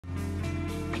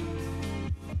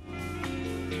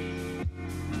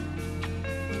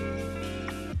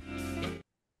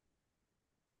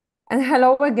And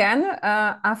hello again.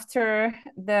 After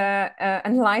the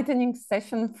enlightening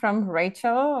session from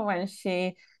Rachel when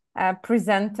she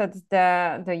presented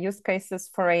the use cases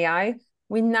for AI,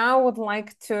 we now would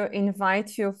like to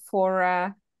invite you for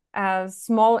a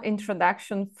small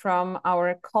introduction from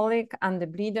our colleague Andy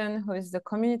Bleaden, who is the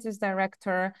Communities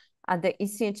Director at the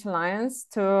ECHAlliance,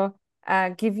 to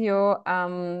give you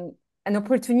an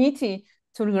opportunity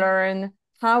to learn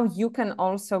how you can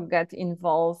also get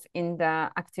involved in the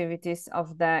activities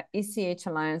of the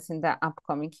ECHAlliance in the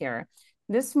upcoming year.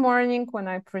 This morning, when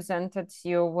I presented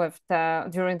you with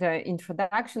during the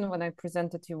introduction, when I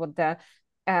presented you with the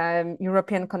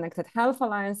European Connected Health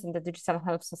Alliance and the Digital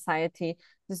Health Society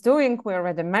is doing, we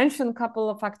already mentioned a couple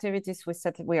of activities. We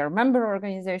said we are a member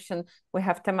organization, we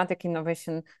have thematic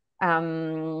innovation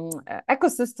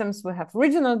ecosystems, we have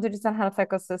regional digital health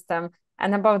ecosystem,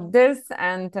 and about this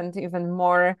and even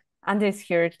more, Andy is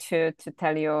here to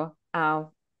tell you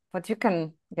what you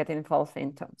can get involved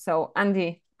into. So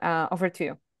Andy, over to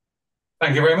you.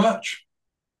 Thank you very much.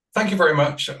 Thank you very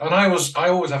much. And I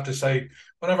always have to say,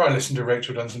 whenever I listen to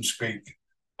Rachel Dunstan speak,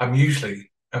 I'm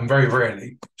usually and very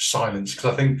rarely silenced,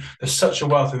 because I think there's such a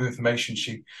wealth of information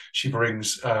she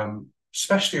brings,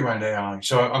 especially around AI.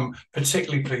 So I'm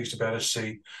particularly pleased to be able to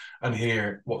see and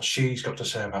hear what she's got to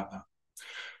say about that.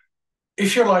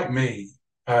 If you're like me,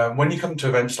 when you come to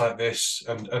events like this,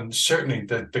 and certainly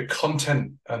the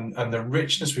content and the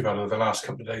richness we've had over the last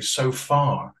couple of days so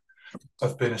far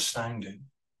have been astounding,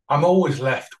 I'm always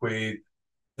left with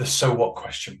the so what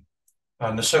question.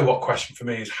 And the so what question for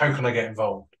me is, how can I get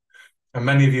involved? And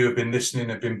many of you have been listening,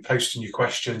 have been posting your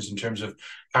questions in terms of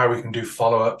how we can do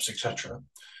follow-ups, etc.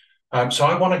 So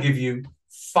I want to give you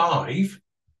 5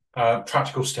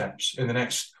 practical steps in the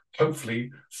next,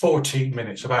 hopefully, 14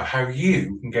 minutes about how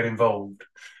you can get involved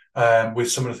with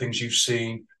some of the things you've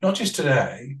seen, not just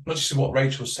today, not just what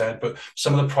Rachel said, but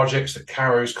some of the projects that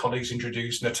Caro's colleagues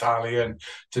introduced, Natalia and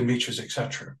Dimitri's,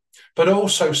 etc. But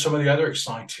also some of the other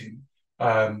exciting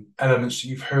elements that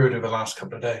you've heard over the last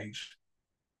couple of days.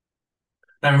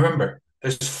 Now, remember,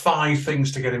 there's 5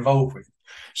 things to get involved with.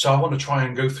 So I want to try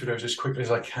and go through those as quickly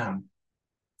as I can.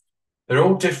 They're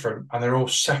all different and they're all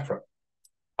separate.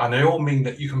 And they all mean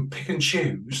that you can pick and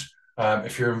choose,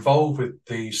 if you're involved with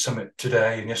the summit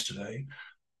today and yesterday,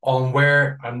 on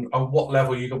where and on what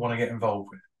level you want to get involved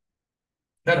with.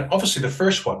 Then, obviously, the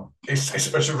first one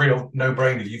is a real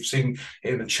no-brainer. You've seen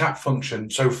it in the chat function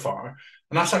so far,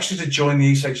 and that's actually to join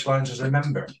the ECHAlliance as a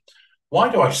member. Why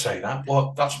do I say that?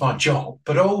 Well, that's my job,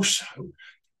 but also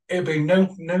it'll be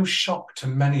no shock to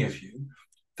many of you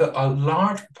that a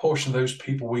large proportion of those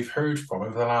people we've heard from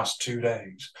over the last 2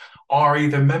 days are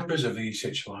either members of the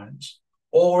ECHAlliance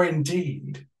or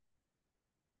indeed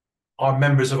are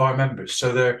members of our members.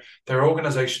 So they're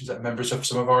organizations that are members of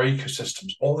some of our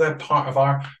ecosystems, or they're part of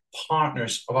our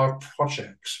partners of our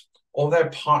projects, or they're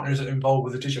partners that are involved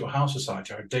with the Digital Health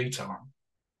Society, our data arm.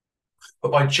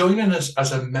 But by joining us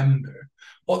as a member,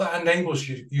 what that enables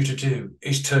you to do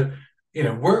is to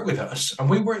work with us, and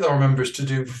we work with our members to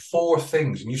do 4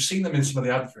 things, and you've seen them in some of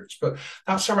the adverts, but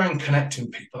that's around connecting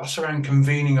people, that's around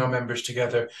convening our members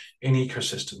together in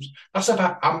ecosystems, that's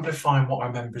about amplifying what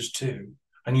our members do,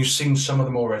 and you've seen some of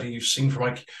them already. You've seen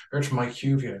heard from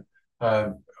IQVIA,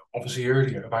 obviously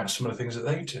earlier, about some of the things that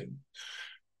they do,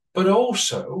 but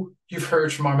also you've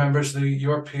heard from our members, the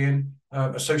European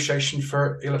Association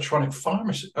for Electronic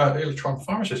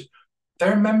Pharmacists.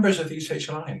 They're members of the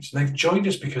ECHAlliance, and they've joined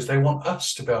us because they want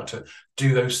us to be able to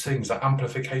do those things, that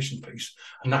amplification piece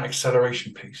and that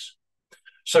acceleration piece.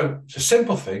 So it's a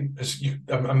simple thing,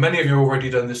 and many of you have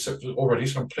already done this already,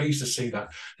 so I'm pleased to see that.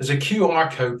 There's a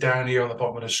QR code down here on the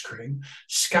bottom of the screen.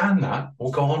 Scan that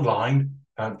or go online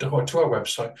to our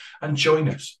website and join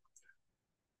us.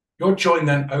 You'll join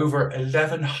then over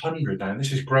 1,100 now, and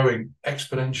this is growing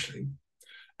exponentially,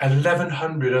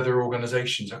 1,100 other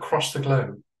organizations across the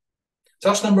globe. So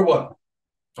that's number 1,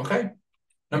 okay?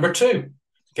 Number 2,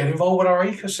 get involved with our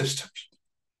ecosystems.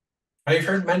 Now, you've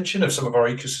heard mention of some of our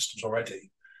ecosystems already.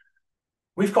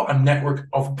 We've got a network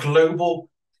of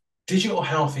global digital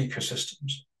health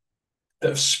ecosystems that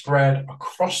have spread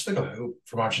across the globe,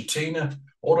 from Argentina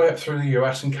all the way up through the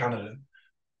US and Canada,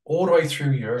 all the way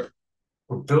through Europe.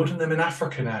 We're building them in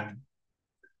Africa now.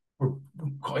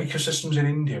 We've got ecosystems in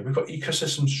India. We've got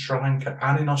ecosystems in Sri Lanka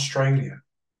and in Australia.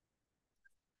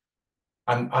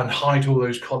 And hi to all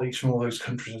those colleagues from all those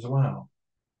countries as well.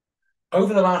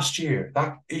 Over the last year,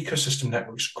 that ecosystem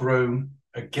network's grown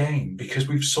again because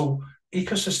we've saw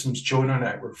ecosystems join our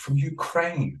network from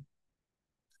Ukraine.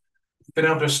 We've been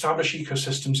able to establish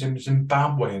ecosystems in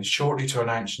Zimbabwe, and shortly to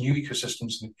announce new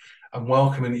ecosystems and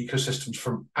welcoming ecosystems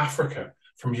from Africa,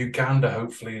 from Uganda,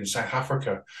 hopefully in South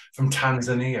Africa, from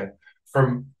Tanzania,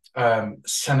 from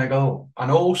Senegal,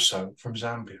 and also from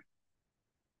Zambia.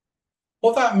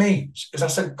 What that means is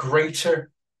that's a greater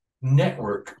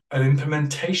network, an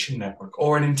implementation network,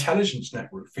 or an intelligence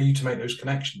network for you to make those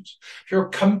connections. If you're a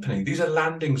company, these are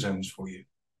landing zones for you.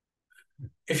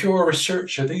 If you're a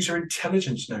researcher, these are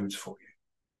intelligence nodes for you.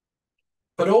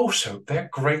 But also, they're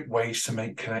great ways to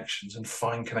make connections and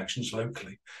find connections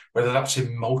locally, whether that's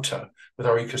in Malta with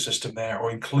our ecosystem there, or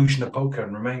in Cluj-Napoca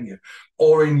in Romania,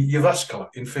 or in Jyväskylä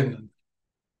in Finland.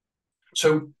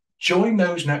 So join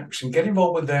those networks and get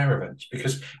involved with their events,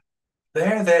 because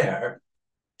they're there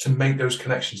to make those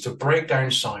connections, to break down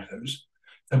silos,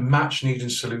 to match need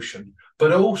and solution,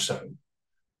 but also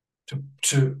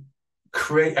to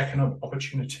create economic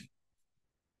opportunity.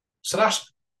 So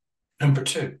that's number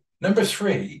two. Number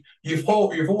three, you've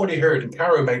already heard, and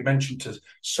Caro made mention to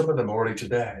some of them already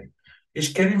today,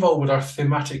 is get involved with our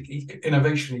thematic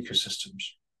innovation ecosystems.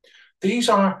 These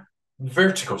are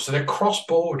vertical, so they're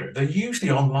cross-border. They're usually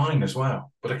online as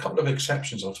well, but a couple of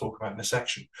exceptions I'll talk about in a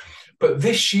section. But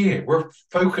this year, we're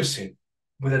focusing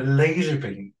with a laser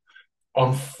beam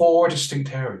on 4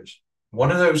 distinct areas. One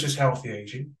of those is healthy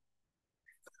aging.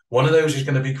 One of those is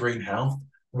going to be green health,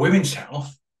 women's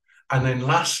health, and then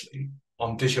lastly,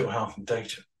 on digital health and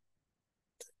data.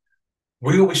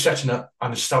 We will be setting up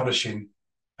and establishing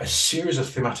a series of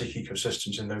thematic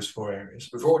ecosystems in those 4 areas.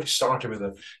 We've already started with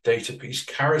a data piece.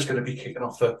 Cara's going to be kicking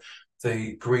off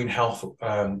the green health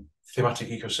thematic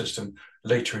ecosystem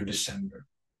later in December.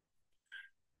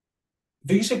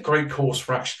 These are great calls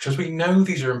for action because we know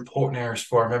these are important areas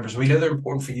for our members. We know they're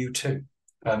important for you too.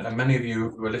 And many of you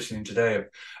who are listening today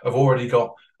have already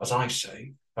got, as I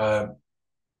say,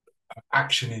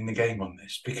 action in the game on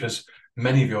this, because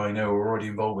many of you I know are already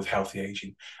involved with healthy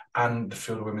aging and the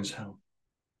field of women's health.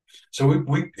 So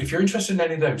if you're interested in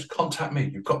any of those, contact me.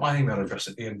 You've got my email address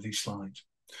at the end of these slides.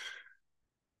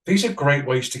 These are great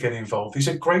ways to get involved. These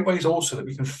are great ways also that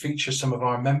we can feature some of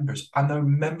our members and the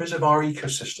members of our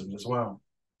ecosystems as well,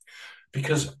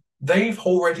 because they've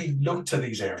already looked at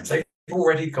these areas. They've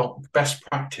already got best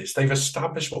practice. They've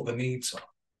established what the needs are.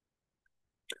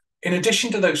 In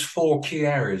addition to those 4 key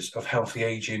areas of healthy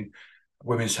aging,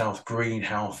 women's health, green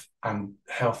health, and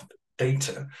health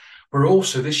data, we're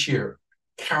also this year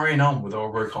carrying on with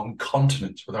our work on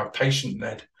continence, with our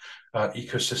patient-led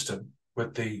ecosystem,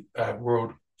 with the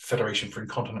World Federation for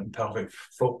Incontinent and Pelvic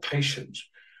Floor Patients.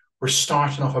 We're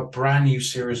starting off a brand new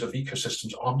series of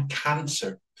ecosystems on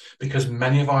cancer, because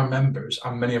many of our members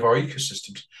and many of our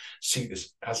ecosystems see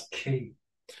this as key.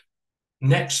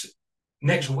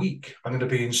 Next week, I'm going to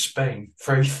be in Spain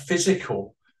for a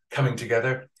physical coming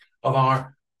together of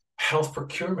our health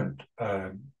procurement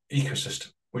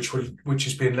ecosystem, which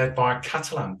is being led by our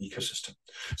Catalan ecosystem.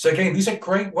 So again, these are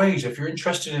great ways. If you're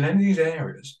interested in any of these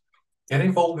areas, get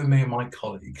involved with me and my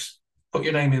colleagues. Put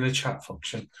your name in the chat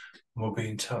function and we'll be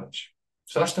in touch.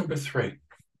 So that's number 3.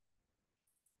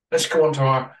 Let's go on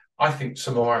to I think,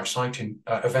 some of our exciting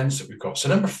events that we've got. So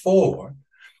number 4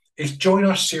 is join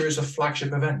our series of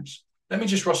flagship events. Let me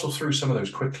just rustle through some of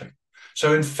those quickly.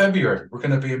 So in February, we're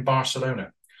going to be in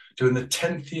Barcelona doing the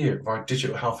 10th year of our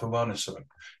Digital Health and Wellness Summit.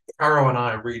 Caro and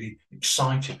I are really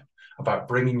excited about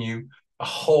bringing you a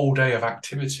whole day of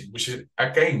activity, which is,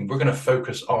 again, we're going to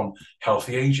focus on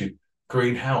healthy aging,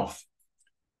 green health,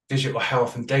 digital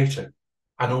health and data,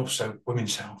 and also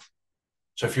women's health.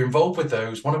 So if you're involved with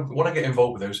those, want to get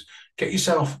involved with those, get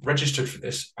yourself registered for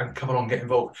this and come along and get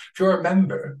involved. If you're a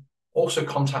member, also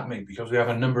contact me, because we have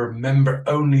a number of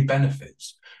member-only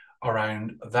benefits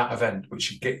around that event, which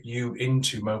should get you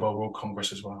into Mobile World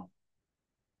Congress as well.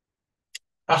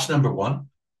 That's number 1.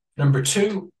 Number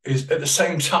 2 is, at the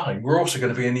same time, we're also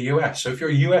going to be in the US. So if you're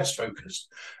US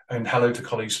focused, and hello to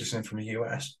colleagues listening from the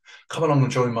US, come along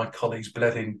and join my colleagues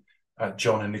Bleaden,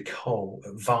 John and Nicole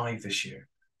at Vive this year,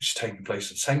 which is taking place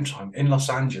at the same time in Los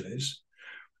Angeles.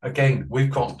 Again,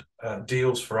 we've got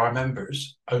deals for our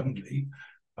members only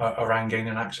around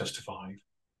gaining access to Vive.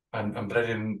 And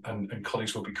Bleaden and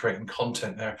colleagues will be creating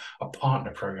content there, a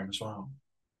partner program as well.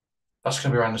 That's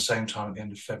going to be around the same time at the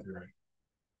end of February.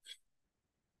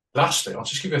 Lastly, I'll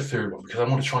just give you a third one, because I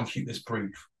want to try and keep this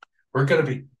brief. We're going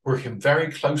to be working very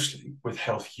closely with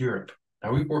Health Europe.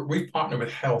 Now, we've partnered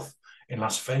with Health in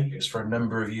Las Vegas for a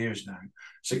number of years now,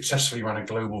 successfully ran a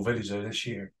global video this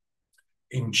year.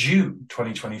 In June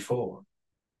 2024,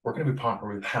 we're going to be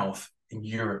partnering with Health in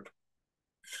Europe.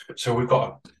 So we've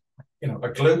got a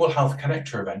global health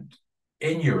connector event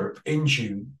in Europe in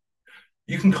June.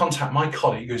 You can contact my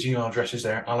colleague, whose email address is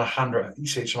there, Alejandra at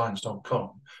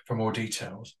ECHAlliance.com, for more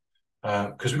details.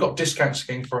 because we've got discounts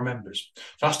again for our members.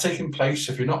 So that's taking place,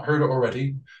 if you've not heard it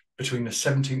already, between the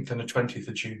 17th and the 20th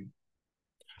of June.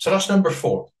 So that's number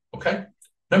 4, okay?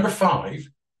 Number 5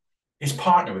 is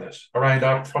partner with us around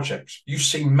our projects. You've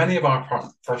seen many of our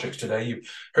projects today. You've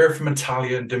heard from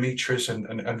Natalia and Dimitris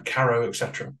and Caro,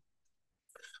 etc.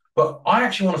 But I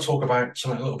actually want to talk about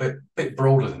something a little bit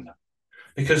broader than that,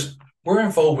 because we're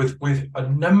involved with a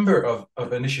number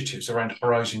of initiatives around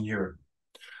Horizon Europe.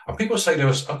 And people say to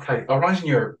us, okay, Horizon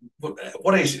Europe,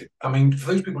 what is it? I mean,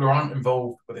 for those people who aren't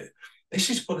involved with it, this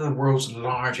is one of the world's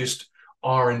largest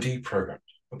R&D programs.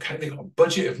 Okay, they've got a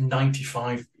budget of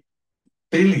 95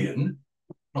 billion,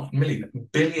 not million,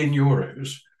 billion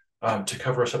euros to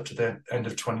cover us up to the end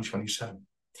of 2027.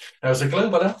 Now, as a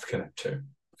global health connector,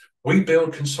 we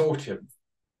build consortium.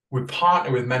 We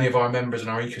partner with many of our members in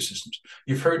our ecosystems.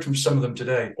 You've heard from some of them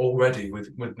today already with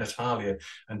Natalia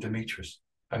and Dimitris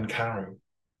and Caro.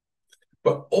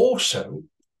 But also,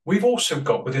 we've also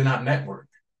got within that network,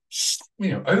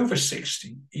 over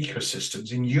 60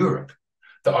 ecosystems in Europe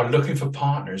that are looking for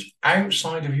partners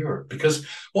outside of Europe. Because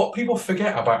what people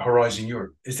forget about Horizon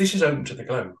Europe is this is open to the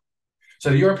globe. So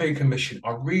the European Commission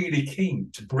are really keen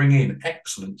to bring in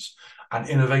excellence and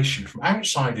innovation from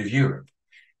outside of Europe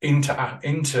into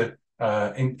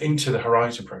the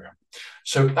Horizon program.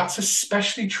 So that's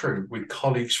especially true with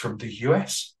colleagues from the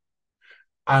US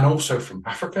and also from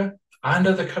Africa and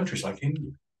other countries like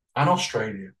India and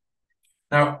Australia.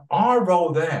 Now, our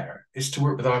role there is to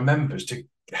work with our members to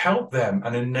help them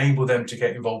and enable them to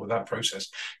get involved with that process,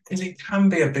 because it can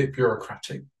be a bit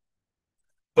bureaucratic.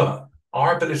 But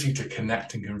our ability to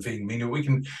connect and convene mean that we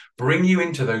can bring you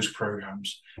into those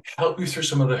programs, help you through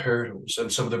some of the hurdles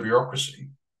and some of the bureaucracy,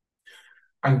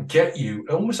 and get you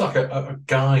almost like a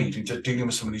guide into dealing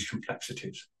with some of these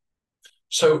complexities.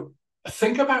 So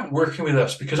think about working with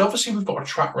us, because obviously we've got a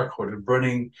track record of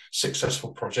running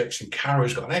successful projects, and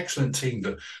Caro's got an excellent team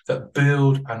that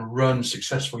build and run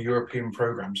successful European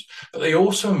programs, but they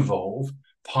also involve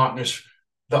partners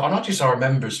that are not just our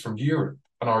members from Europe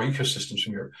and our ecosystems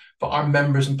from Europe, but our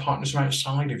members and partners from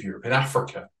outside of Europe, in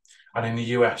Africa and in the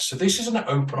US. So this is an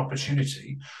open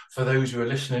opportunity for those who are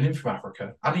listening in from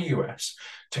Africa and the US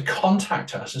to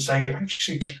contact us and say,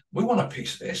 actually, we want a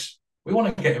piece of this. We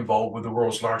want to get involved with the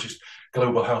world's largest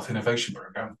global health innovation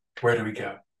program. Where do we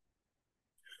go?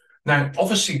 Now,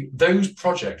 obviously, those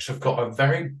projects have got a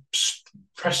very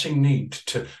pressing need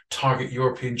to target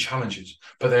European challenges,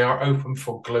 but they are open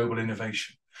for global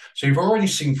innovation. So you've already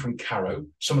seen from Caro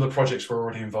some of the projects we're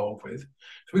already involved with. So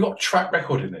we've got a track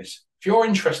record in this. If you're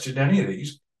interested in any of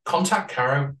these, contact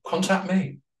Caro, contact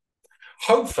me.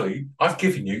 Hopefully, I've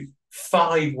given you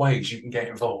 5 ways you can get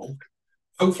involved.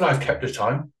 Hopefully, I've kept the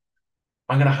time.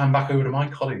 I'm going to hand back over to my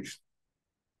colleagues.